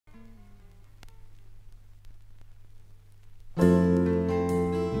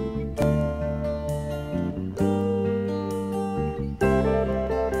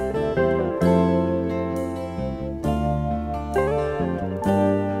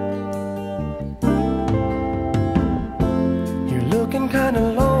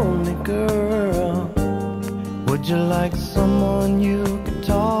you like someone you could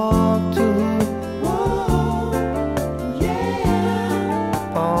talk to? Whoa,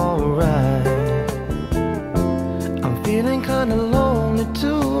 yeah. Alright. I'm feeling kinda lonely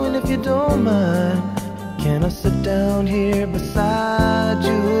too, and if you don't mind, can I sit down here beside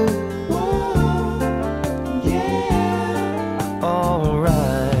you? Whoa, yeah.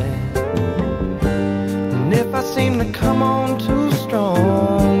 Alright. And if I seem to come on too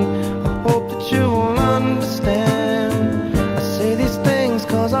strong, I hope that you will understand. I say these things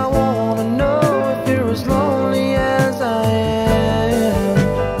cause I wanna know if you're as lonely as I am.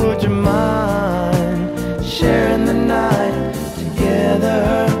 Would you mind sharing the night together?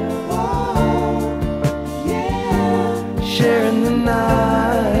 Sharing the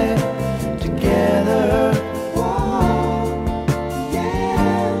night together. Whoa,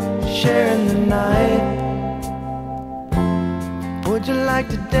 yeah. Sharing the night. Would you like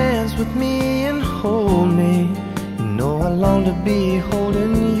to dance with me and hold me? You know I long to be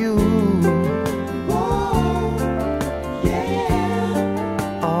holding you. Whoa,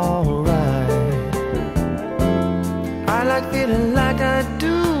 yeah. Alright. I like feeling like I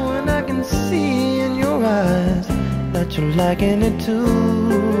do, and I can see in your eyes that you're liking it too.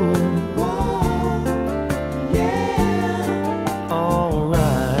 Whoa, yeah.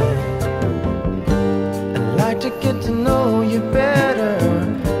 Alright. I'd like to get to know you better.